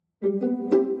This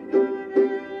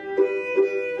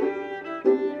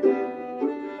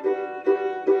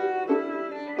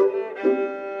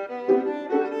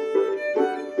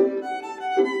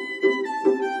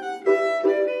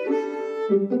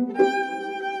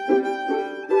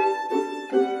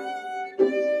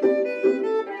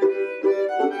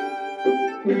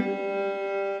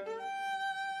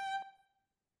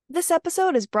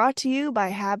episode is brought to you by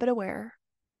Habit Aware.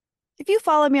 If you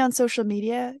follow me on social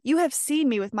media, you have seen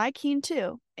me with my Keen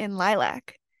 2 in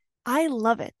lilac. I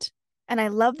love it, and I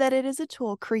love that it is a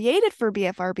tool created for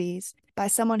BFRBs by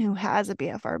someone who has a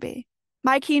BFRB.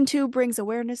 My Keen 2 brings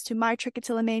awareness to my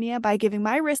trichotillomania by giving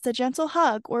my wrist a gentle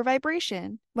hug or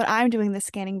vibration when I'm doing the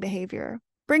scanning behavior.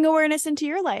 Bring awareness into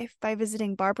your life by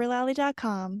visiting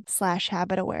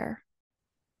barbaralally.com/habitaware.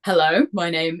 Hello,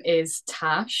 my name is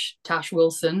Tash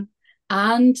Wilson,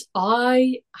 and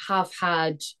I have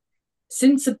had,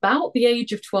 since about the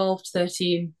age of 12 to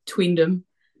 13, tweendom,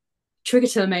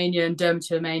 trichotillomania and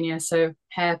dermatillomania, so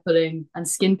hair pulling and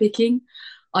skin picking.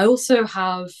 I also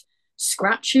have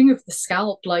scratching of the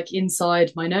scalp, like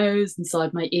inside my nose,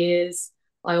 inside my ears.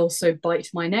 I also bite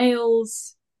my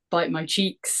nails, bite my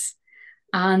cheeks,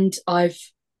 and my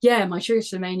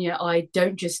trichotillomania, I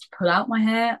don't just pull out my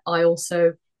hair, I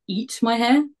also eat my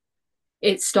hair.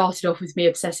 It started off with me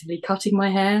obsessively cutting my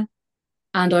hair,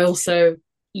 and I also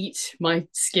eat my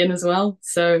skin as well.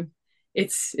 So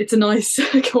it's a nice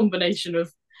combination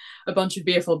of a bunch of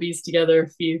BFLBs together.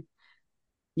 If you,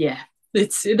 yeah,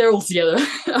 they're all together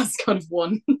as kind of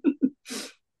one.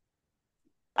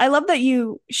 I love that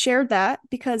you shared that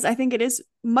because I think it is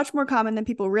much more common than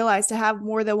people realize to have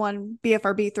more than one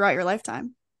BFRB throughout your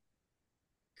lifetime.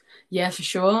 Yeah, for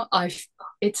sure.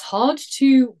 It's hard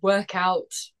to work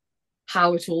out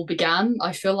how it all began.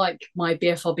 I feel like my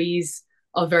BFRBs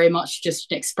are very much just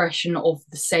an expression of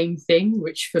the same thing,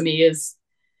 which for me is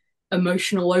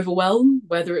emotional overwhelm,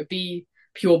 whether it be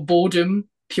pure boredom,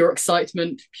 pure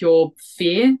excitement, pure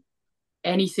fear,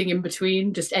 anything in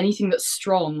between, just anything that's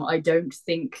strong. I don't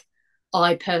think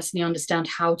I personally understand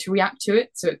how to react to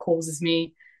it. So it causes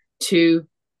me to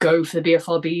go for the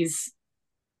BFRBs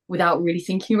without really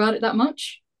thinking about it that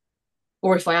much.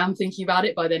 Or if I am thinking about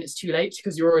it, by then it's too late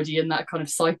because you're already in that kind of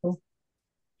cycle.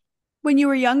 When you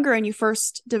were younger and you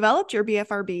first developed your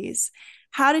BFRBs,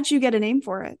 how did you get a name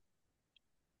for it?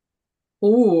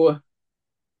 Oh,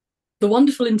 the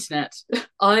wonderful internet.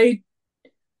 I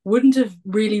wouldn't have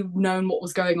really known what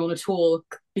was going on at all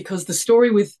because the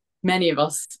story with many of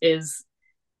us is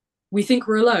we think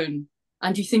we're alone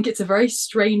and you think it's a very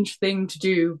strange thing to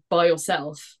do by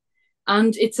yourself.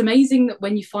 And it's amazing that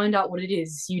when you find out what it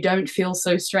is, you don't feel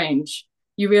so strange.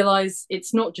 You realize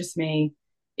it's not just me,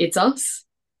 it's us.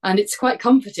 And it's quite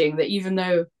comforting that even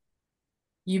though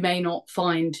you may not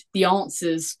find the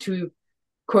answers to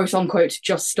quote unquote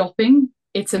just stopping,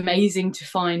 it's amazing to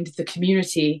find the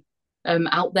community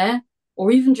out there, or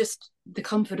even just the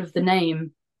comfort of the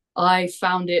name. I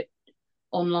found it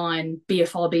online,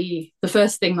 BFRB. The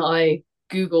first thing that I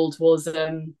Googled was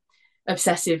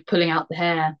obsessive pulling out the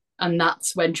hair, and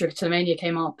that's when trichotillomania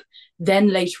came up. Then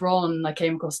later on, I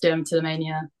came across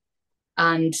dermatillomania,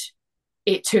 and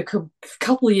it took a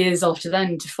couple of years after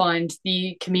then to find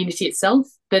the community itself.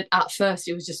 But at first,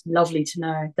 it was just lovely to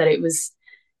know that it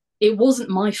wasn't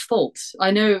my fault.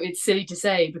 I know it's silly to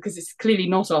say because it's clearly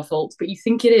not our fault, but you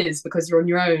think it is because you're on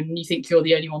your own and you think you're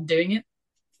the only one doing it.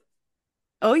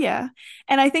 Oh, yeah.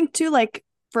 And I think too, like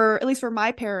for at least for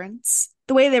my parents,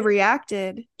 the way they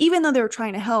reacted, even though they were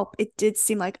trying to help, it did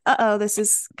seem like, uh-oh, this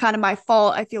is kind of my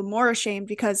fault. I feel more ashamed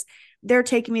because they're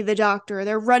taking me to the doctor,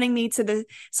 they're running me to the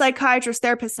psychiatrist,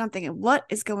 therapist, and I'm thinking, what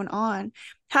is going on?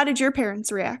 How did your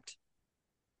parents react?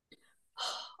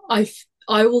 I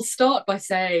I will start by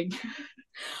saying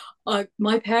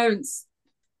my parents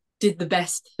did the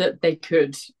best that they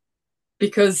could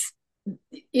because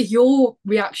if your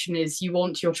reaction is you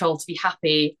want your child to be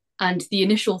happy, and the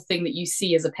initial thing that you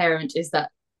see as a parent is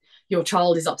that your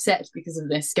child is upset because of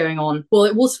this going on. Well,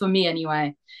 it was for me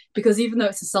anyway, because even though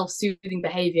it's a self-soothing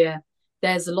behavior,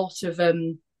 there's a lot of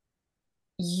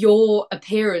your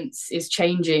appearance is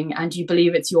changing and you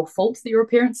believe it's your fault that your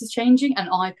appearance is changing. And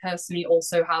I personally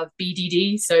also have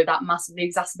BDD, so that massively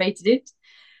exacerbated it.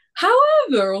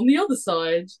 However, on the other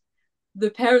side,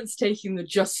 the parents taking the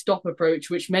just stop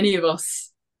approach, which many of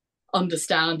us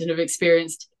understand and have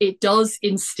experienced, it does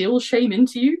instill shame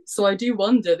into you. So I do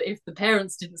wonder that if the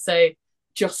parents didn't say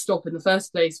just stop in the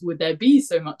first place, would there be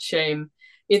so much shame?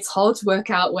 It's hard to work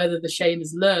out whether the shame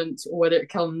is learnt or whether it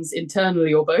comes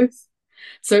internally or both.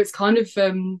 So it's kind of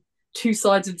two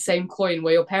sides of the same coin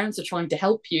where your parents are trying to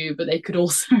help you, but they could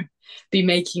also be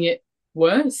making it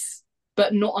worse.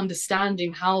 but not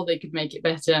understanding how they could make it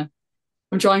better.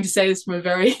 I'm trying to say this from a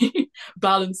very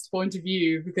balanced point of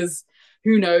view because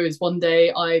who knows, one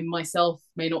day I myself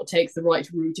may not take the right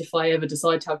route if I ever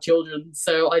decide to have children.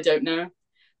 So I don't know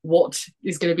what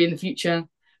is going to be in the future.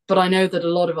 But I know that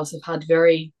a lot of us have had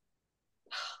very,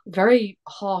 very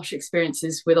harsh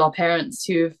experiences with our parents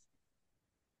who've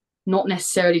not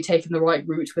necessarily taken the right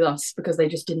route with us because they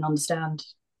just didn't understand.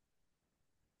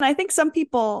 And I think some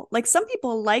people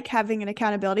like having an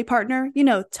accountability partner, you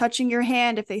know, touching your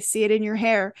hand if they see it in your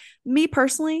hair. Me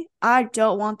personally, I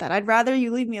don't want that. I'd rather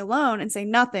you leave me alone and say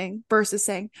nothing versus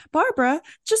saying, Barbara,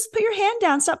 just put your hand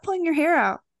down, stop pulling your hair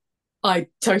out. I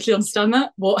totally understand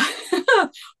that. What?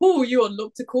 Oh, you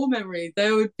unlocked a core memory.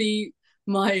 There would be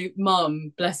my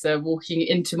mum, bless her, walking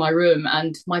into my room,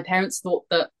 and my parents thought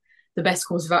that the best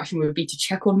course of action would be to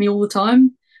check on me all the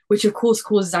time, which of course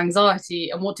causes anxiety.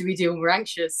 And what do we do when we're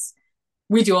anxious?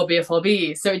 We do our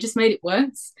BFRB. So it just made it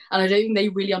worse. And I don't think they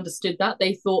really understood that.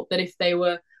 They thought that if they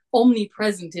were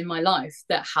omnipresent in my life,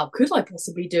 that how could I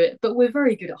possibly do it? But we're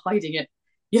very good at hiding it,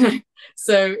 you know.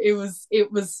 So it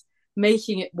was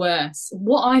making it worse.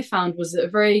 What I found was that a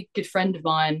very good friend of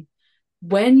mine,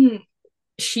 when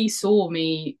she saw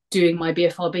me doing my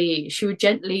BFRB, she would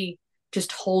gently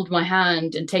just hold my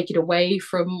hand and take it away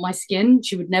from my skin.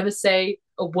 She would never say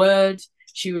a word.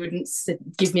 She wouldn't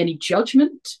give me any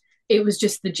judgment. It was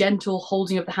just the gentle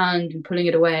holding of the hand and pulling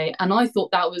it away. And I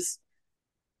thought that was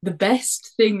the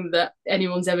best thing that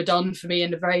anyone's ever done for me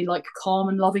in a very like calm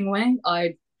and loving way.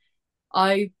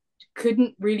 I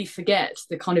couldn't really forget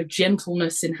the kind of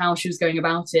gentleness in how she was going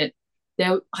about it.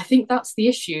 I think that's the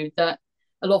issue that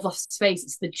a lot of us face.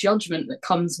 It's the judgment that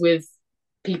comes with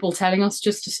people telling us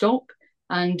just to stop.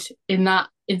 And in that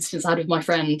instance I had with my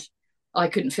friend, I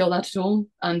couldn't feel that at all.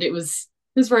 And it was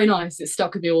very nice. It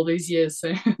stuck with me all these years.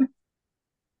 So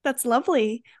That's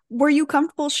lovely. Were you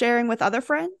comfortable sharing with other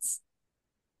friends?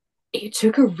 it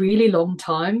took a really long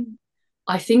time.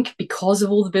 I think because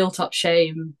of all the built up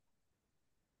shame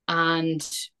and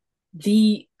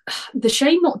the the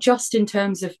shame, not just in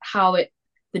terms of how it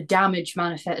the damage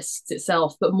manifests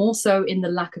itself, but more so in the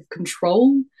lack of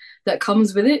control that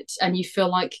comes with it, and you feel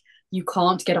like you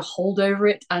can't get a hold over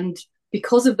it. And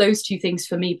because of those two things,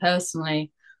 for me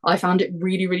personally, I found it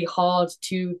really, really hard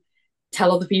to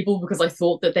tell other people because I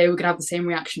thought that they were going to have the same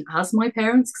reaction as my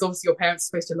parents. Because obviously, your parents are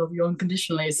supposed to love you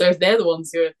unconditionally. So if they're the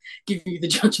ones who are giving you the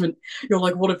judgment, you're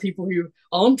like, what are people who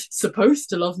aren't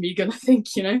supposed to love me going to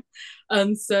think, you know?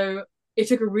 And so it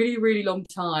took a really, really long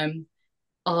time.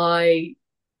 I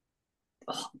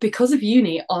Because of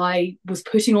uni, I was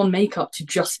putting on makeup to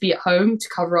just be at home to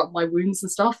cover up my wounds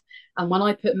and stuff. And when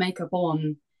I put makeup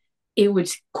on, it would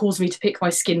cause me to pick my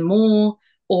skin more,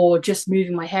 or just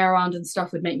moving my hair around and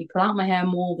stuff would make me pull out my hair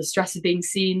more, the stress of being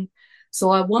seen.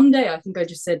 So one day I think I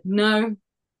just said, no,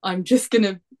 I'm just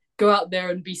gonna go out there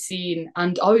and be seen.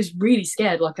 And I was really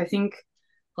scared. Like I think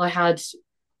I had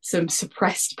some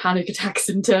suppressed panic attacks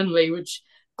internally, which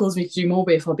caused me to do more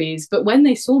BFRBs. But when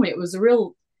they saw me, it was a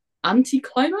real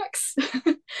anti-climax.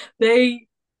 they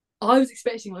I was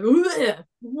expecting like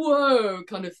whoa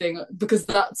kind of thing because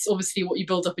that's obviously what you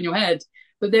build up in your head.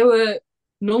 But they were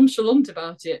nonchalant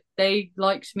about it. They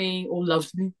liked me or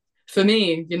loved me for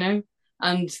me, you know,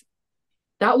 and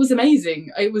that was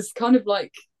amazing. It was kind of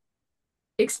like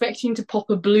expecting to pop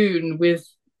a balloon with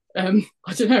I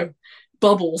don't know,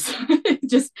 bubbles. It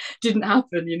just didn't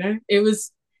happen, you know. It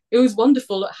was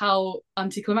wonderful at how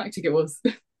anticlimactic it was.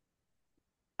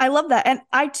 I love that. And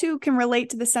I too can relate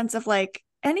to the sense of like,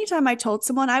 anytime I told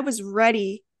someone, I was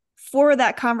ready for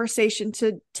that conversation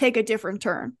to take a different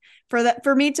turn.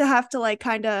 For me to have to like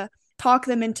kind of talk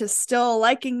them into still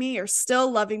liking me or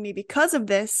still loving me because of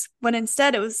this, when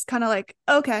instead it was kind of like,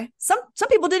 okay, some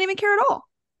people didn't even care at all.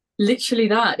 Literally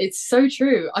that. It's so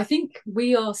true. I think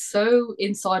we are so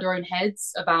inside our own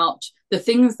heads about the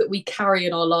things that we carry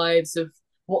in our lives of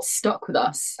what's stuck with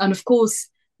us. And of course,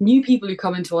 new people who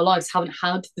come into our lives haven't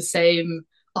had the same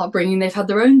upbringing. They've had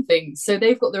their own things. So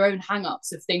they've got their own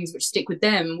hang-ups of things which stick with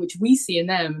them, which we see in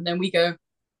them. And then we go,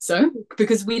 so?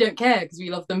 Because we don't care, because we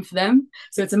love them for them.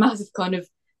 So it's a massive kind of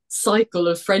cycle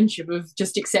of friendship, of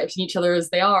just accepting each other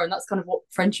as they are. And that's kind of what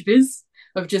friendship is,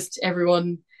 of just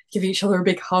everyone giving each other a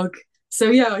big hug. So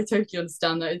yeah, I totally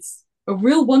understand that. It's a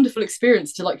real wonderful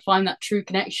experience to like find that true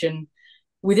connection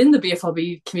within the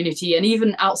BFRB community and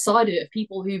even outside of it, of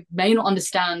people who may not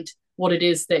understand what it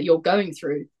is that you're going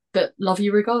through, but love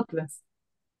you regardless.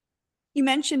 You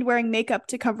mentioned wearing makeup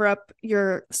to cover up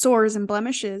your sores and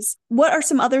blemishes. What are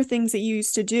some other things that you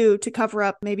used to do to cover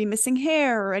up maybe missing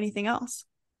hair or anything else?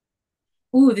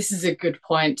 Oh, this is a good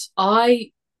point.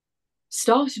 I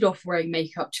started off wearing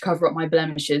makeup to cover up my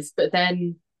blemishes, but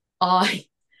then I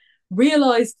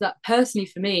realized that personally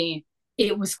for me,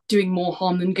 it was doing more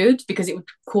harm than good because it would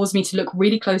cause me to look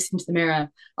really close into the mirror.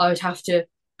 I would have to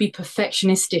be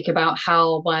perfectionistic about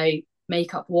how my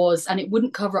makeup was, and it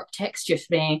wouldn't cover up texture for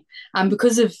me. And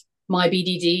because of my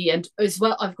BDD, and as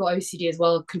well, I've got OCD as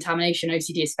well, contamination,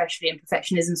 OCD especially, and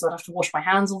perfectionism. So I'd have to wash my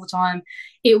hands all the time.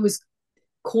 It was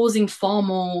causing far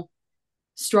more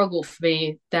struggle for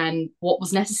me than what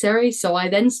was necessary. So I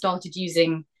then started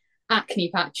using acne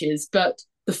patches, but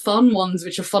the fun ones,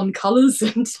 which are fun colors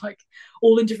and like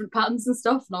all in different patterns and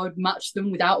stuff. And I would match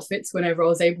them with outfits whenever I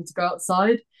was able to go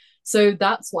outside. So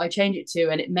that's what I changed it to.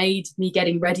 And it made me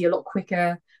getting ready a lot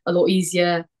quicker, a lot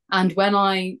easier. And when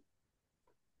I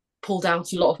pulled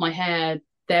out a lot of my hair,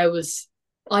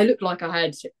 I looked like I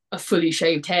had a fully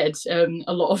shaved head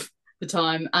a lot of the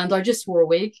time. And I just wore a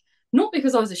wig, not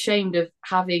because I was ashamed of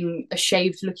having a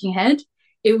shaved looking head.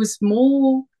 It was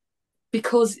more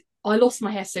because I lost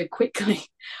my hair so quickly.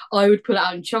 I would pull it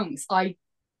out in chunks.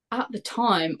 At the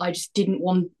time, I just didn't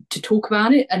want to talk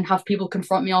about it and have people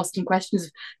confront me asking questions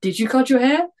of, did you cut your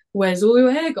hair? Where's all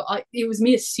your hair? It was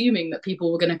me assuming that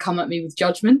people were going to come at me with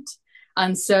judgment.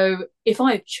 And so if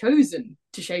I had chosen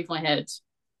to shave my head,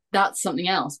 that's something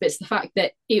else. But it's the fact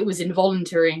that it was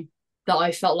involuntary that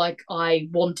I felt like I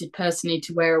wanted personally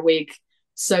to wear a wig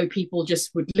so people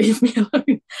just would leave me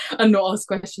alone and not ask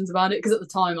questions about it. Because at the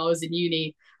time I was in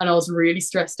uni and I was really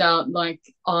stressed out. Like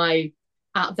I,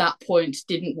 at that point,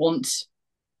 didn't want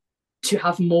to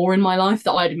have more in my life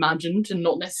that I'd imagined and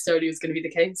not necessarily was going to be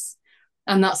the case.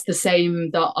 And that's the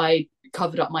same that I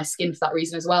covered up my skin for that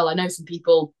reason as well. I know some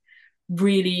people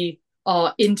really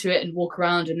are into it and walk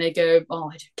around and they go, oh,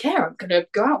 I don't care, I'm gonna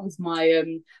go out with my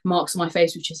marks on my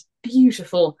face, which is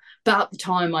beautiful. But at the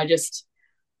time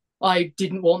I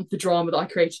didn't want the drama that I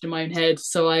created in my own head,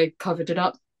 so I covered it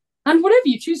up. And whatever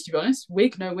you choose, to be honest,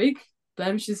 wig, no wig,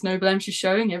 blemishes, no blemishes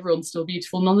showing, everyone's still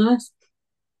beautiful nonetheless.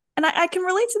 And I can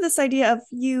relate to this idea of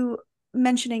you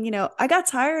mentioning, I got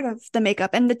tired of the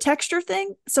makeup and the texture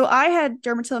thing. So I had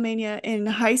dermatillomania in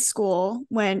high school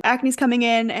when acne's coming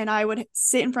in, and I would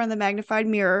sit in front of the magnified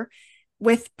mirror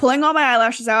with pulling all my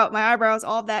eyelashes out, my eyebrows,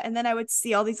 all of that. And then I would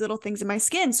see all these little things in my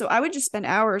skin. So I would just spend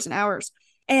hours and hours.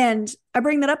 And I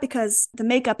bring that up because the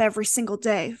makeup every single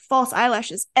day, false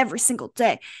eyelashes every single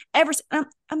day,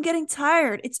 I'm getting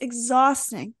tired. It's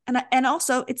exhausting, and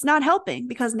also it's not helping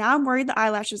because now I'm worried the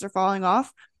eyelashes are falling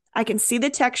off. I can see the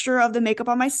texture of the makeup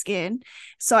on my skin,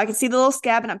 so I can see the little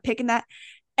scab, and I'm picking that,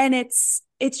 and it's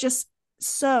just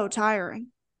so tiring.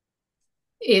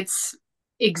 It's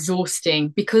exhausting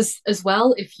because as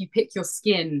well, if you pick your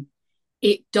skin,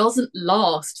 it doesn't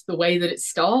last the way that it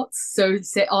starts. So,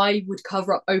 say I would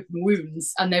cover up open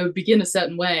wounds and they would begin a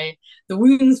certain way, the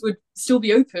wounds would still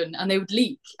be open and they would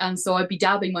leak. And so I'd be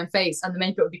dabbing my face and the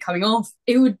makeup would be coming off.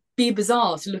 It would be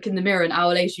bizarre to look in the mirror an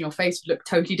hour later and your face would look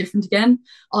totally different again.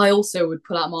 I also would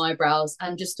pull out my eyebrows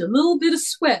and just a little bit of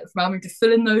sweat from having to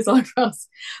fill in those eyebrows,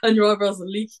 and your eyebrows are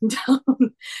leaking down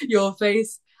your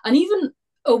face. And even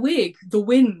a wig, the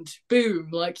wind, boom,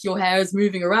 like your hair is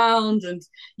moving around and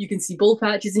you can see bald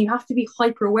patches, and you have to be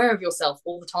hyper aware of yourself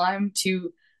all the time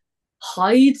to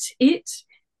hide it.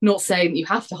 Not saying that you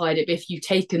have to hide it, but if you've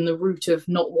taken the route of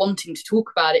not wanting to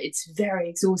talk about it, it's very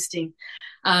exhausting.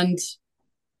 And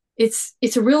it's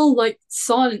a real like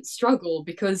silent struggle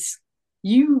because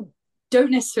you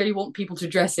don't necessarily want people to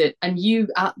address it, and you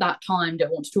at that time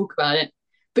don't want to talk about it,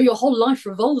 but your whole life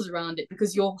revolves around it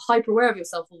because you're hyper aware of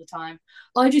yourself all the time.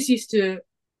 I just used to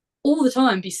all the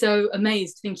time be so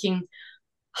amazed thinking,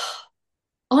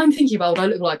 I'm thinking about what I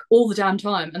look like all the damn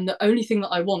time, and the only thing that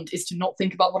I want is to not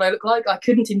think about what I look like. I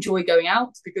couldn't enjoy going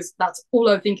out because that's all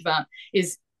I would think about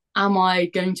is, am I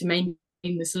going to maintain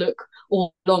this look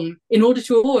all along in order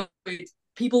to avoid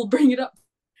people bring it up.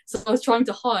 So I was trying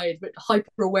to hide, but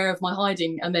hyper aware of my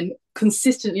hiding, and then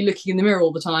consistently looking in the mirror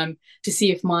all the time to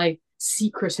see if my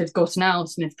secret had gotten out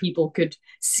and if people could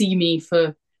see me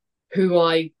for who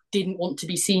I didn't want to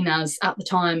be seen as at the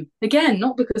time. Again,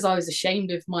 not because I was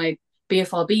ashamed of my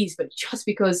BFRBs, but just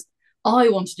because I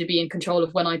wanted to be in control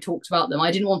of when I talked about them.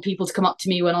 I didn't want people to come up to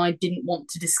me when I didn't want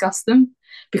to discuss them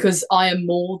because I am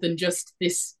more than just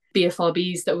this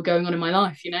BFRBs that were going on in my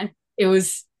life, you know? It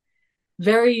was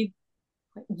very,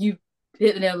 you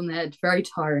hit the nail on the head, very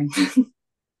tiring.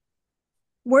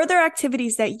 Were there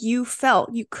activities that you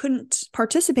felt you couldn't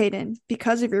participate in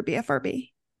because of your BFRB?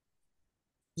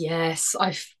 Yes,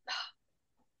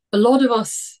 a lot of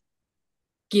us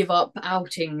give up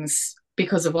outings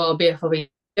because of our BFRB. We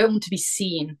don't want to be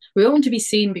seen. We don't want to be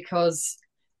seen because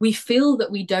we feel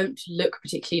that we don't look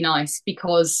particularly nice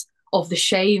because of the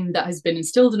shame that has been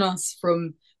instilled in us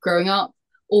from growing up,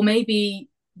 or maybe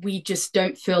we just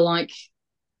don't feel like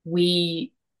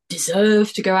we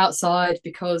deserve to go outside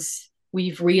because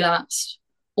we've relapsed,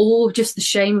 or just the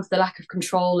shame of the lack of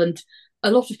control. And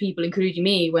a lot of people, including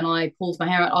me, when I pulled my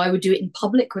hair out, I would do it in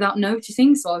public without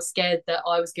noticing. So I was scared that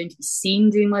I was going to be seen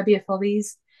doing my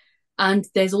BFRBs. And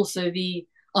there's also the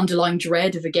underlying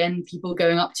dread of, again, people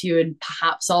going up to you and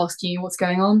perhaps asking you what's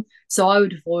going on. So I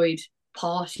would avoid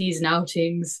parties and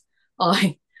outings.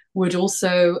 I would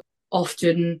also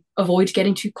often avoid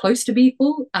getting too close to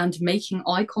people and making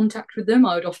eye contact with them.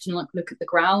 I would often like look at the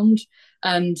ground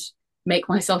and make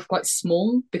myself quite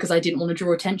small because I didn't want to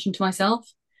draw attention to myself.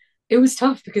 It was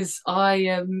tough because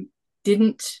I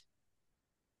didn't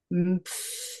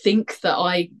think that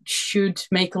I should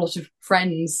make a lot of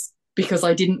friends because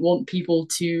I didn't want people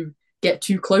to get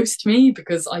too close to me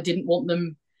because I didn't want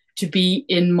them to be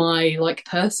in my like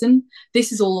person.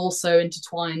 This is all also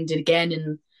intertwined again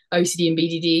in OCD and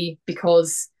BDD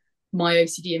because my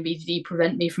OCD and BDD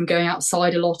prevent me from going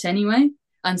outside a lot anyway.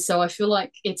 And so I feel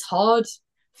like it's hard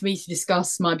for me to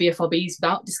discuss my BFRBs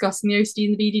without discussing the OCD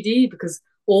and the BDD because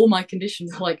all my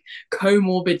conditions are like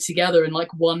comorbid together in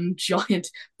like one giant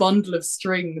bundle of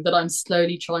string that I'm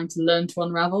slowly trying to learn to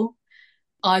unravel.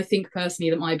 I think personally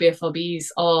that my BFRBs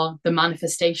are the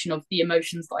manifestation of the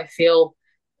emotions that I feel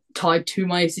tied to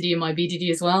my OCD and my BDD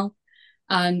as well.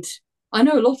 And I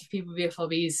know a lot of people with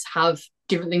BFRBs have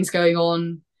different things going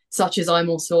on, such as I'm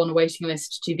also on a waiting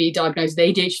list to be diagnosed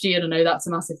with ADHD, and I know that's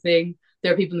a massive thing.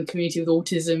 There are people in the community with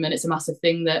autism, and it's a massive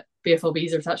thing that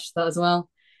BFRBs are attached to that as well.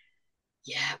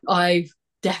 Yeah, I've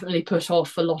definitely put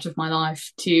off a lot of my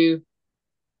life to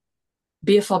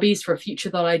BFRBs for a future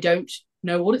that I don't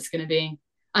know what it's going to be.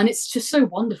 And it's just so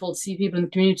wonderful to see people in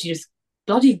the community just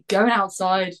bloody going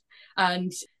outside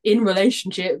and in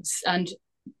relationships and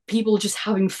people just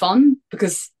having fun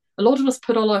because a lot of us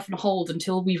put our life on hold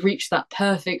until we've reached that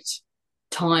perfect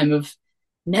time of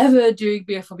never doing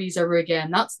BFRBs ever again.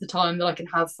 That's the time that I can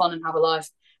have fun and have a life.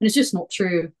 And it's just not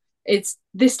true. It's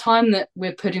this time that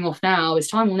we're putting off now is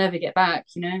time we'll never get back,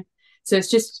 you know? So it's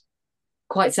just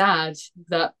quite sad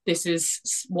that this is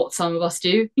what some of us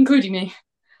do, including me.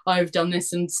 I've done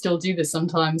this and still do this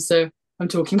sometimes. So I'm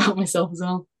talking about myself as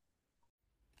well.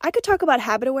 I could talk about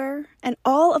Habit Aware and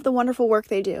all of the wonderful work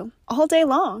they do all day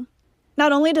long.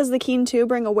 Not only does the Keen 2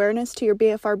 bring awareness to your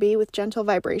BFRB with gentle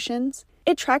vibrations,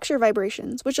 it tracks your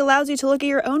vibrations, which allows you to look at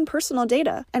your own personal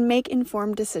data and make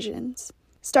informed decisions.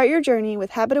 Start your journey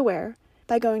with Habit Aware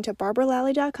by going to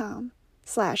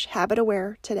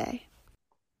barbaralally.com/habitaware today.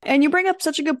 And you bring up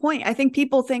such a good point. I think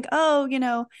people think, oh,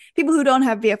 people who don't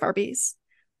have BFRBs,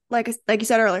 like you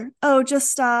said earlier, oh,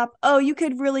 just stop. Oh, you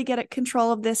could really get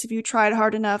control of this if you tried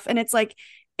hard enough. And it's like,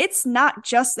 it's not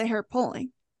just the hair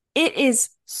pulling. It is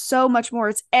so much more.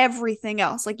 It's everything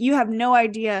else. Like you have no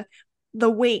idea the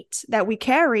weight that we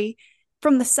carry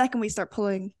from the second we start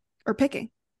pulling or picking.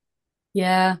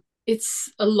 Yeah, it's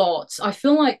a lot. I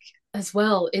feel like as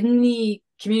well in the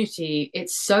community,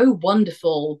 it's so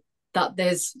wonderful that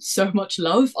there's so much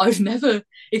love. I've never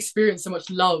experienced so much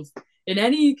love in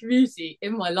any community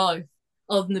in my life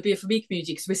other than the BFB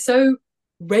community because we're so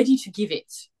ready to give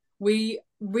it. We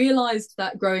realized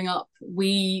that growing up,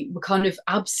 we were kind of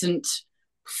absent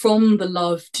from the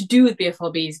love to do with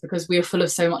BFRBs because we are full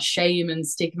of so much shame and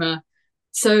stigma.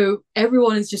 So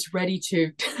everyone is just ready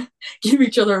to give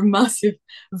each other a massive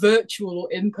virtual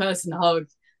or in-person hug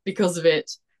because of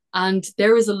it. And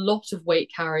there is a lot of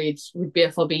weight carried with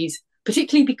BFRBs,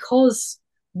 particularly because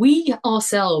we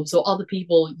ourselves or other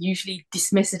people usually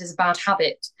dismiss it as a bad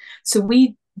habit. So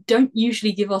we don't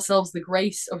usually give ourselves the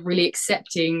grace of really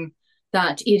accepting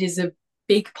that it is a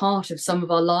big part of some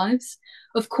of our lives.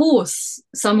 Of course,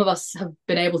 some of us have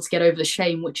been able to get over the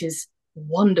shame, which is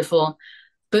wonderful.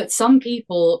 But some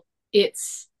people,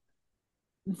 it's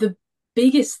the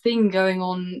biggest thing going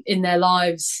on in their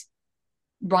lives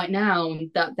right now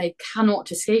that they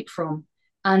cannot escape from.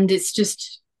 And it's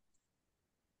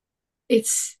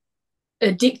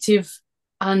addictive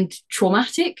and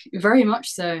traumatic, very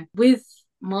much so. With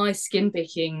my skin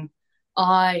picking,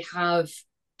 I have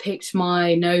picked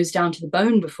my nose down to the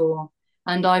bone before,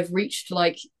 and I've reached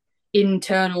like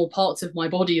internal parts of my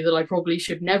body that I probably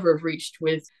should never have reached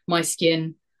with my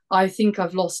skin. I think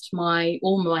I've lost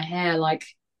all my hair like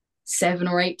 7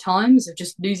 or 8 times of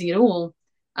just losing it all.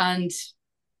 And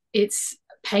it's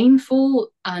painful,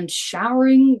 and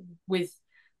showering with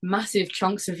massive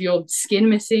chunks of your skin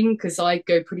missing, because I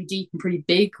go pretty deep and pretty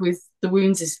big with the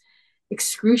wounds, is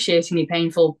excruciatingly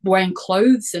painful. Wearing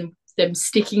clothes and them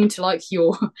sticking to like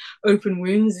your open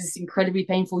wounds is incredibly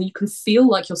painful. You can feel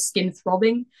like your skin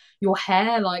throbbing, your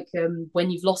hair, like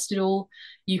when you've lost it all,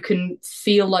 you can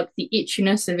feel like the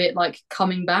itchiness of it like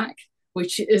coming back,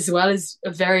 which as well is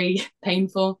very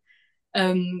painful.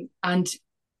 And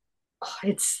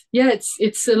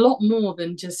it's a lot more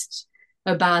than just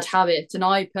a bad habit. And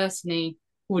I personally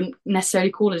wouldn't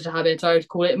necessarily call it a habit. I would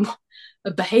call it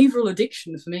a behavioral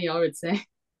addiction for me, I would say.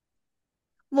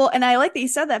 Well, and I like that you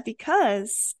said that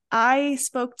because I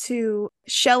spoke to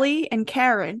Shelly and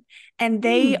Karen, and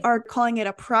they Mm. are calling it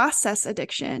a process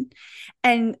addiction.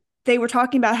 And they were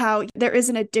talking about how there is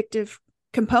an addictive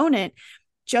component,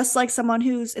 just like someone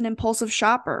who's an impulsive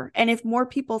shopper. And if more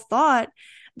people thought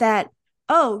that,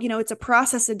 oh, it's a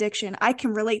process addiction, I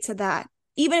can relate to that.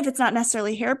 Even if it's not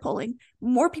necessarily hair pulling,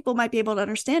 more people might be able to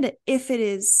understand it if it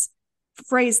is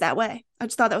phrased that way. I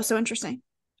just thought that was so interesting.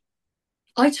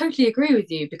 I totally agree with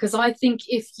you because I think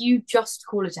if you just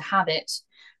call it a habit,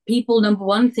 people, number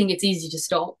one, think it's easy to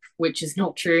stop, which is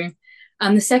not true.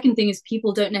 And the second thing is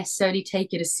people don't necessarily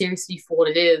take it as seriously for what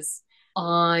it is.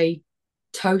 I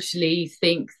totally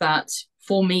think that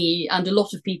for me and a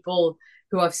lot of people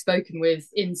who I've spoken with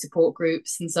in support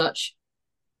groups and such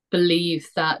believe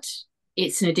that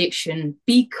it's an addiction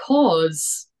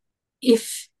because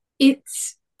if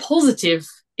it's positive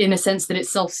in a sense that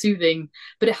it's self-soothing,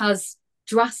 but it has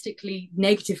drastically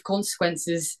negative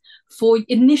consequences for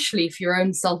initially for your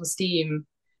own self-esteem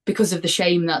because of the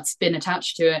shame that's been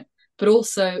attached to it, but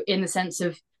also in the sense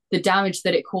of the damage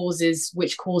that it causes,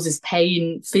 which causes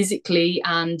pain physically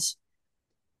and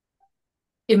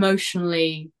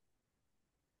emotionally.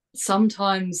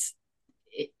 Sometimes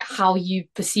how you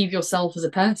perceive yourself as a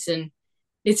person,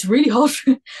 it's really hard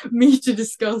for me to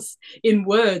discuss in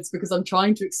words because I'm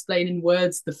trying to explain in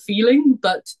words the feeling,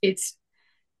 but it's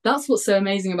that's what's so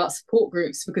amazing about support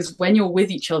groups because when you're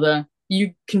with each other,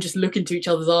 you can just look into each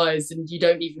other's eyes and you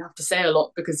don't even have to say a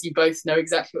lot because you both know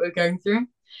exactly what you're going through.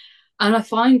 And I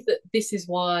find that this is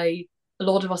why a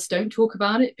lot of us don't talk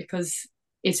about it because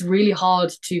it's really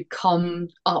hard to come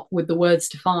up with the words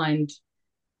to find.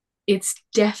 It's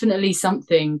definitely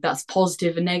something that's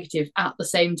positive and negative at the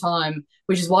same time,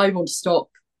 which is why we want to stop,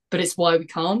 but it's why we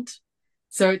can't.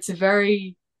 So it's a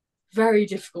very, very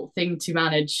difficult thing to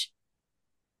manage.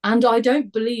 And I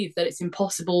don't believe that it's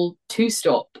impossible to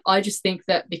stop. I just think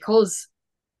that because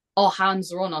our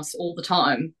hands are on us all the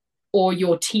time, or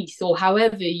your teeth, or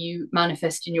however you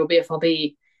manifest in your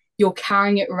BFRB, you're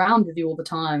carrying it around with you all the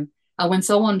time. And when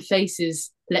someone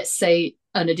faces, let's say,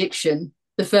 an addiction,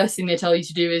 the first thing they tell you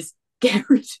to do is get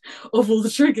rid of all the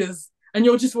triggers, and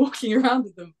you're just walking around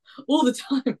with them all the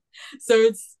time. So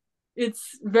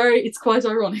it's quite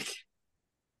ironic.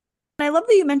 I love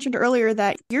that you mentioned earlier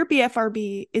that your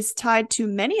BFRB is tied to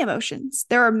many emotions.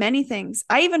 There are many things.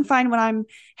 I even find when I'm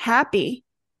happy,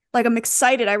 like I'm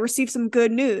excited, I receive some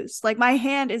good news. Like my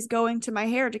hand is going to my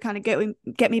hair to kind of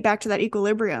get me back to that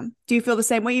equilibrium. Do you feel the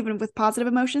same way even with positive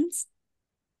emotions?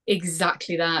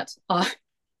 Exactly that.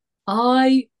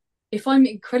 I if I'm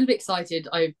incredibly excited,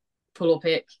 I pull or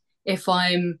pick. If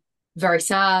I'm very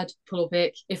sad, pull or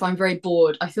pick. If I'm very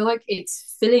bored, I feel like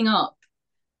it's filling up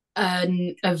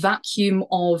a vacuum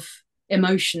of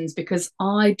emotions because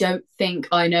I don't think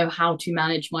I know how to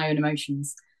manage my own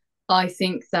emotions. I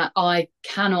think that I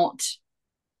cannot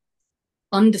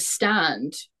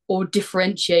understand or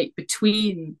differentiate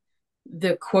between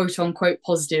the quote unquote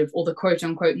positive or the quote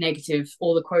unquote negative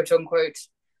or the quote unquote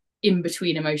in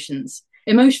between emotions.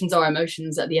 Emotions are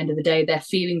emotions at the end of the day. They're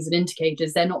feelings and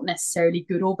indicators. They're not necessarily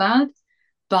good or bad,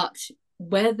 but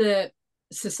whether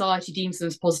society deems them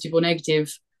as positive or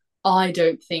negative, I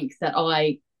don't think that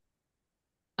I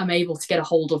am able to get a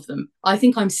hold of them. I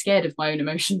think I'm scared of my own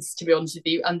emotions, to be honest with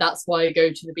you. And that's why I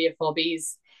go to the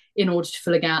BFRBs in order to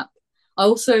fill a gap. I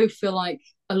also feel like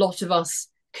a lot of us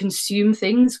consume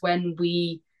things when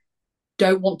we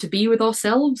don't want to be with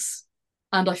ourselves.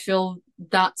 And I feel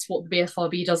that's what the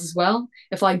BFRB does as well.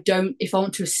 If I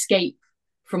want to escape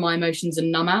from my emotions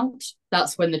and numb out,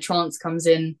 that's when the trance comes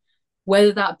in,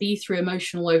 whether that be through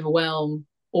emotional overwhelm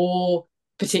or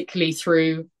particularly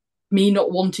through me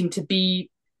not wanting to be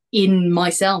in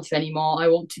myself anymore. I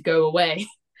want to go away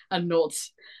and not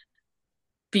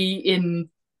be in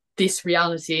this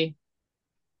reality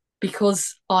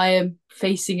because I am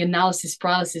facing analysis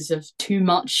paralysis of too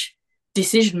much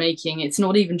decision making. It's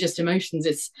not even just emotions,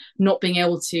 it's not being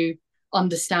able to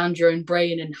understand your own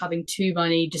brain and having too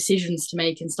many decisions to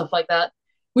make and stuff like that,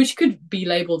 which could be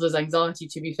labeled as anxiety,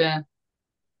 to be fair.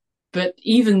 But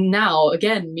even now,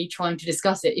 again, me trying to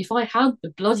discuss it, if I had the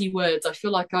bloody words, I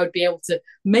feel like I would be able to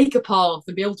make a path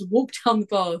and be able to walk down the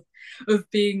path of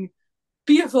being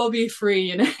BFRB free,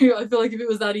 you know. I feel like if it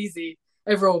was that easy,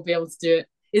 everyone would be able to do it.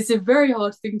 It's a very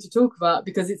hard thing to talk about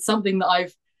because it's something that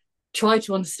I've tried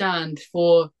to understand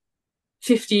for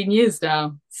 15 years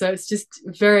now. So it's just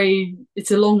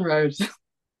it's a long road.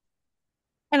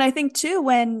 And I think too,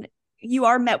 when you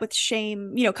are met with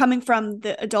shame, coming from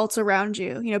the adults around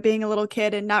you, being a little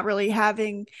kid and not really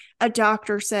having a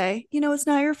doctor say, it's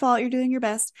not your fault, you're doing your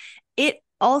best. It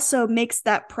also makes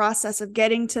that process of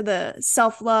getting to the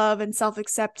self love and self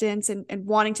acceptance and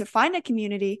wanting to find a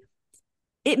community,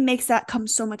 it makes that come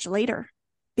so much later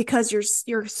because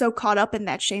you're so caught up in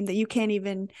that shame that you can't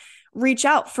even reach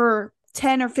out for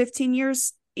 10 or 15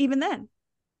 years even then.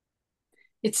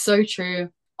 It's so true.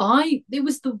 It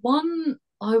was the one,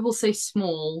 I will say,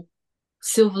 small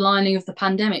silver lining of the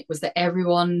pandemic was that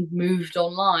everyone moved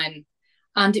online.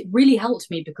 And it really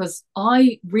helped me because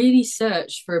I really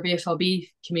searched for a BFRB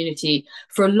community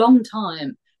for a long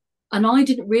time. And I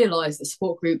didn't realize that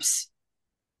support groups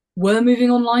were moving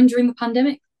online during the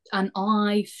pandemic. And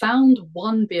I found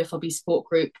one BFRB support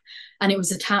group, and it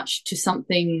was attached to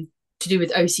something to do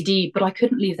with OCD, but I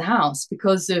couldn't leave the house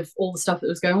because of all the stuff that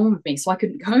was going on with me. So I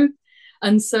couldn't go.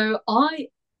 And so I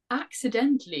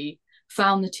accidentally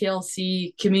found the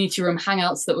TLC community room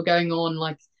hangouts that were going on,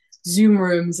 like Zoom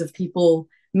rooms of people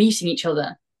meeting each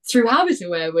other through Habit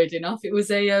Aware. Weird enough, it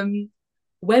was a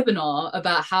webinar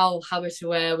about how Habit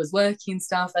Aware was working and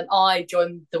stuff, and I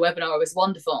joined the webinar. It was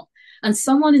wonderful. And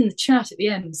someone in the chat at the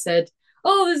end said,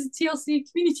 "Oh, there's a TLC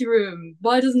community room.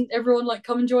 Why doesn't everyone like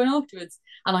come and join afterwards?"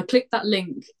 And I clicked that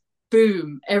link.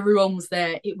 Boom, everyone was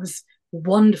there. It was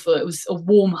wonderful. It was a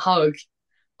warm hug.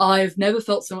 I've never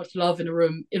felt so much love in a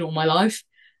room in all my life.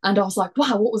 And I was like,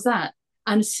 wow, what was that?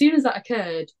 And as soon as that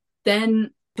occurred,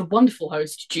 then the wonderful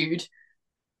host, Jude,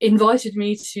 invited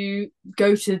me to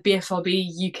go to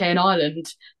BFRB UK and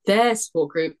Ireland, their support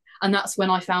group. And that's when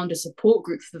I found a support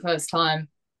group for the first time.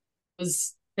 It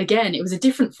was a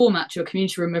different format to a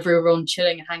community room, everyone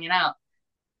chilling and hanging out.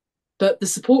 But the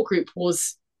support group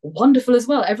was wonderful as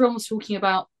well. Everyone was talking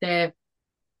about their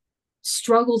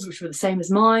struggles, which were the same as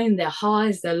mine, their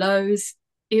highs, their lows.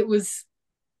 It was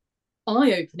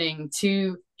eye opening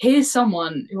to hear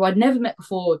someone who I'd never met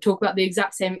before talk about the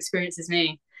exact same experience as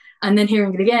me, and then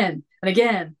hearing it again and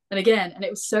again and again. And it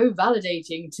was so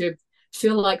validating to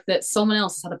feel like that someone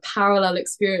else has had a parallel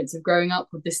experience of growing up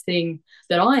with this thing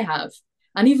that I have.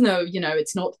 And even though,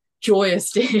 it's not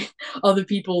joyous to hear other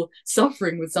people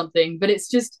suffering with something, but it's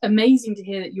just amazing to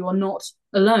hear that you are not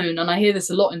alone. And I hear this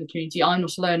a lot in the community: I'm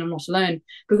not alone, I'm not alone,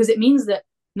 because it means that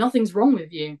nothing's wrong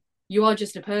with you. You are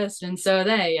just a person, and so are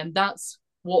they. And that's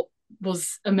what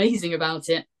was amazing about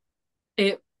it.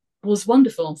 It was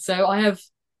wonderful. So I have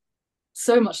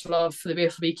so much love for the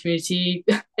BFB community.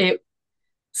 It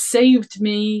saved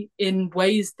me in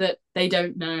ways that they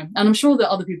don't know. And I'm sure that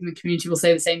other people in the community will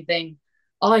say the same thing.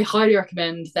 I highly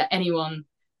recommend that anyone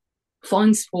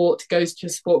finds sport, goes to a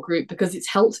sport group, because it's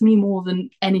helped me more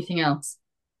than anything else.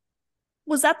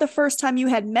 Was that the first time you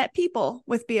had met people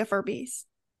with BFRBs?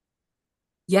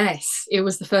 Yes, it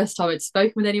was the first time I'd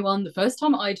spoken with anyone, the first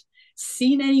time I'd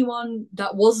seen anyone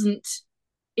that wasn't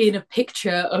in a picture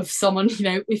of someone.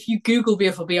 If you Google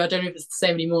BFRB, I don't know if it's the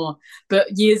same anymore,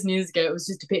 but years and years ago, it was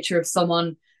just a picture of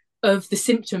someone, of the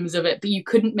symptoms of it, but you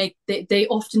couldn't they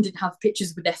often didn't have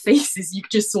pictures with their faces. You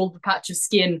just saw the patch of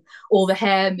skin or the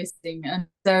hair missing. And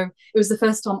so it was the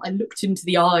first time I looked into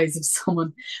the eyes of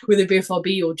someone with a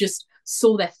BFRB, or just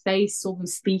saw their face, saw them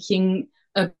speaking,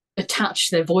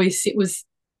 attached their voice. It was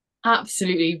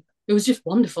just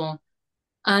wonderful.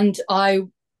 And I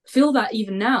feel that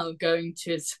even now, going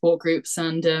to support groups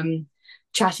and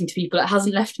chatting to people, it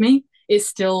hasn't left me. It's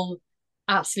still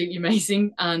absolutely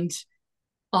amazing. And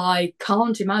I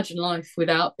can't imagine life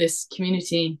without this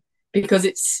community, because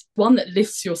it's one that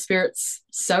lifts your spirits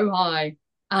so high,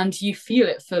 and you feel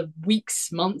it for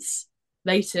weeks, months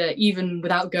later, even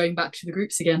without going back to the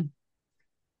groups again.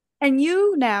 And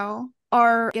you now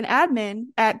are an admin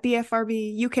at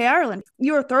BFRB UK Ireland.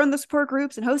 You are throwing the support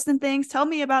groups and hosting things. Tell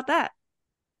me about that.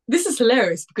 This is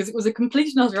hilarious because it was a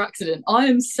complete and utter accident. I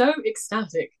am so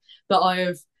ecstatic that I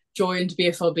have joined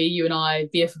BFRB, you and I,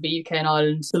 BFRB UK and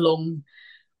Ireland, the long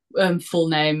full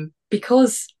name,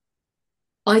 because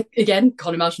I, again,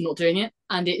 can't imagine not doing it,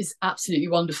 and it is absolutely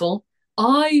wonderful.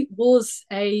 I was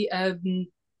a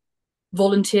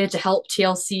volunteer to help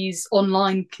TLC's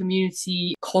online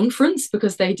community conference,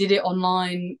 because they did it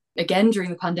online again during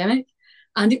the pandemic.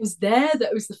 And it was there that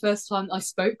it was the first time I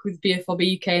spoke with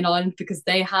BFRB UK and Ireland, because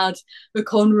they had a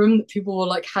con room that people were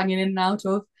like hanging in and out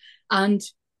of. And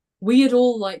we had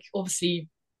all like obviously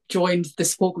joined the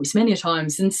support groups many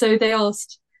times. And so they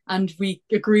asked, And we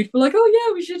agreed, we're like, oh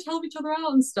yeah, we should help each other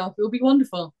out and stuff. It'll be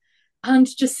wonderful. And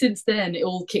just since then, it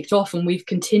all kicked off, and we've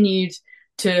continued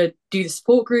to do the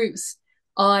support groups.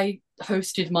 I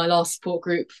hosted my last support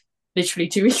group literally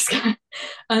 2 weeks ago,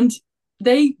 and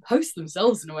they host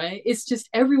themselves in a way. It's just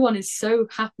everyone is so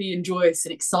happy and joyous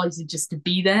and excited just to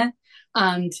be there,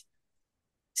 and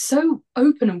so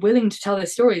open and willing to tell their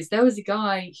stories. There was a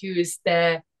guy who was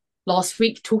there last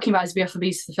week talking about his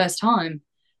BFBs for the first time,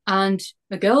 and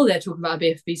a girl there talking about her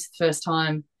BFBs for the first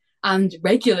time, and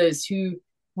regulars who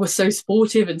were so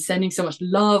supportive and sending so much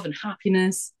love and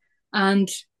happiness. And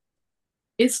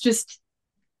it's just,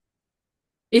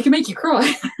 it can make you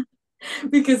cry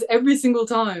because every single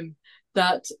time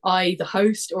that I either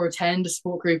host or attend a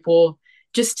support group, or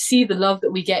just see the love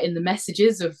that we get in the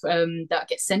messages of that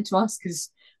get sent to us, because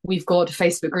we've got a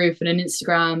Facebook group and an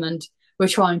Instagram, and we're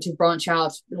trying to branch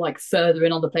out like further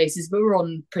in other places, but we're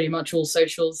on pretty much all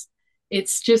socials.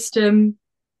 It's just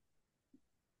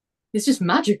it's just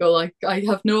magical. Like, I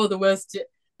have no other words to.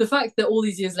 The fact that all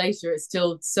these years later, it's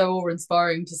still so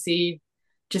awe-inspiring to see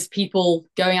just people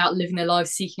going out, living their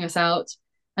lives, seeking us out,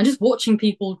 and just watching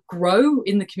people grow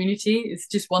in the community. It's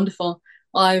just wonderful.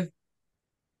 I've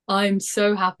I'm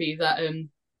so happy that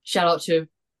shout out to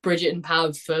Bridget and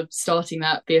Pav for starting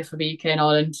that BFB UK in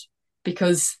Ireland,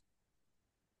 because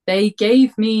they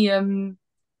gave me a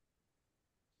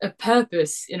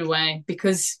purpose in a way.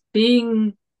 Because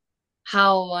being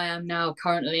how I am now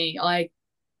currently, I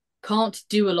can't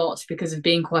do a lot because of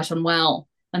being quite unwell,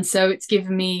 and so it's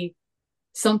given me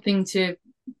something to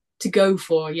go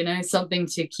for, something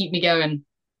to keep me going.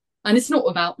 And it's not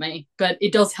about me, but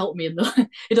it does help me in the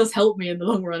it does help me in the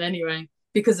long run anyway.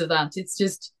 Because of that, it's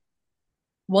just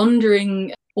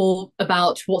wondering all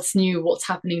about what's new, what's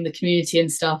happening in the community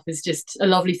and stuff is just a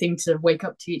lovely thing to wake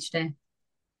up to each day.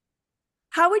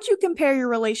 How would you compare your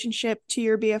relationship to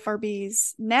your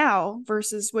BFRBs now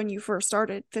versus when you first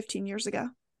started 15 years ago?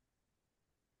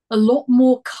 A lot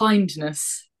more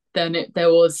kindness than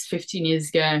there was 15 years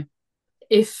ago.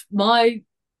 If my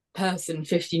person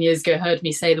 15 years ago heard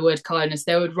me say the word kindness,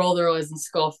 they would roll their eyes and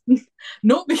scoff.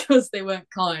 Not because they weren't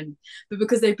kind, but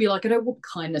because they'd be like, I don't want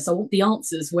kindness, I want the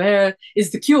answers. Where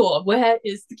is the cure? Where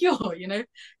is the cure?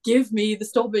 Give me the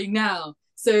stopping now.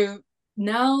 So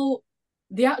now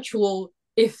the actual,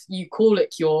 if you call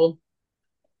it cure,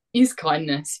 is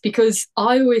kindness. Because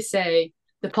I always say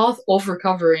the path of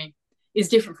recovery is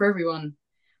different for everyone.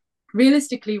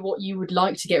 Realistically, what you would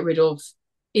like to get rid of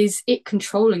is it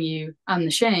controlling you and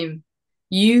the shame.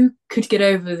 You could get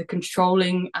over the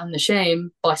controlling and the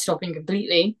shame by stopping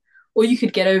completely, or you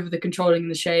could get over the controlling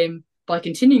and the shame by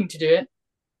continuing to do it,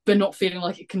 but not feeling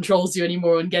like it controls you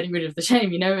anymore and getting rid of the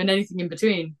shame, and anything in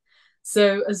between.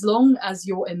 So, as long as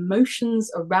your emotions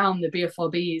around the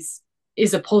BFRBs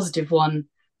is a positive one,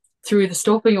 through the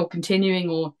stopping or continuing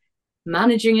or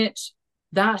managing it,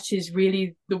 that is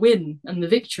really the win and the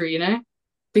victory.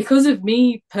 Because of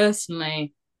me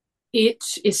personally, it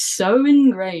is so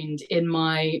ingrained in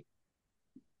my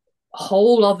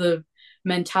whole other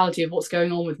mentality of what's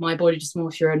going on with my body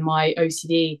dysmorphia and my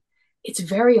OCD. It's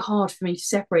very hard for me to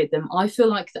separate them. I feel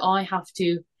like that I have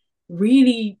to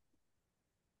really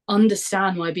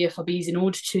understand my BFRBs in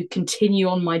order to continue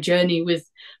on my journey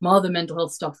with my other mental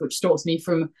health stuff, which stops me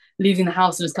from leaving the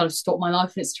house and has kind of stopped my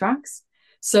life in its tracks.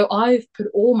 So I've put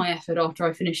all my effort after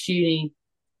I finished uni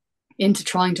into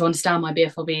trying to understand my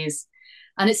BFRBs.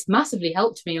 And it's massively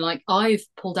helped me. Like, I've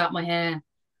pulled out my hair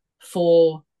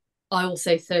for, I will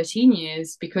say, 13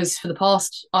 years, because for the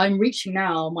past, I'm reaching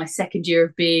now my second year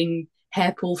of being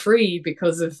hair pull free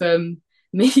because of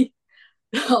me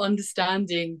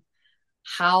understanding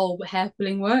how hair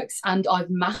pulling works. And I've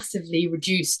massively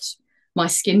reduced my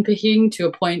skin picking to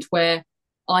a point where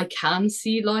I can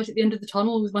see light at the end of the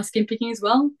tunnel with my skin picking as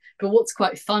well. But what's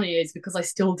quite funny is, because I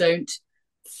still don't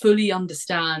fully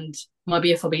understand my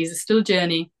BFRBs, it's still a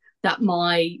journey, that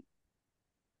my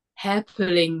hair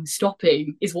pulling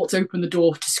stopping is what's opened the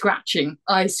door to scratching.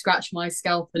 I scratch my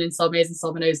scalp and inside my ears and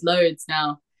inside my nose loads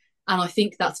now. And I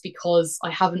think that's because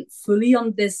I haven't fully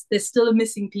there's still a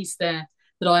missing piece there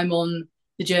that I'm on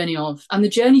the journey of. And the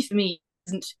journey for me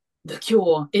isn't the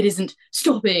cure. It isn't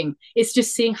stopping. It's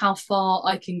just seeing how far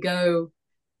I can go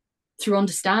through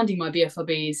understanding my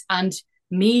BFRBs, and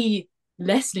me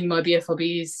lessening my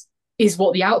BFRBs is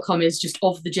what the outcome is just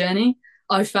of the journey.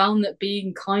 I found that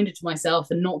being kinder to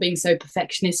myself and not being so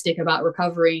perfectionistic about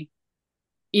recovery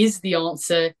is the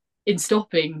answer in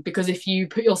stopping. Because if you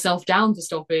put yourself down for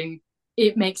stopping,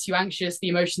 it makes you anxious, the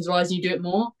emotions rise, and you do it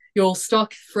more. You're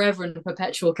stuck forever in a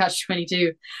perpetual catch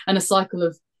 22 and a cycle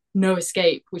of no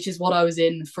escape, which is what I was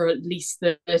in for at least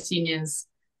 13 years.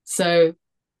 So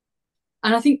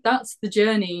And I think that's the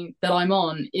journey that I'm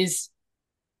on is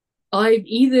I'm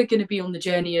either going to be on the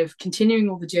journey of continuing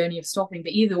or the journey of stopping.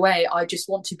 But either way, I just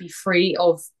want to be free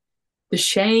of the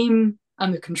shame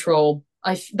and the control.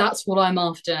 That's what I'm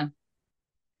after.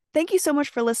 Thank you so much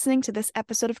for listening to this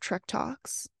episode of Trich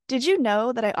Talks. Did you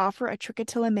know that I offer a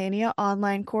Trichotillomania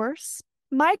online course?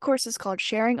 My course is called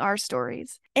Sharing Our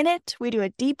Stories. In it, we do a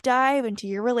deep dive into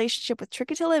your relationship with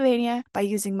trichotillomania by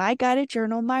using my guided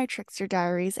journal, My Trickster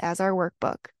Diaries, as our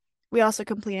workbook. We also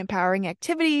complete empowering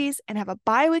activities and have a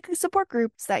bi-weekly support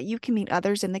group so that you can meet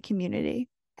others in the community.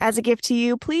 As a gift to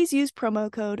you, please use promo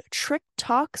code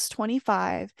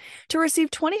TRICHTALKS25 to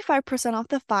receive 25% off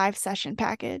the 5-session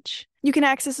package. You can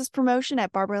access this promotion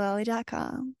at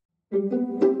barbaralally.com.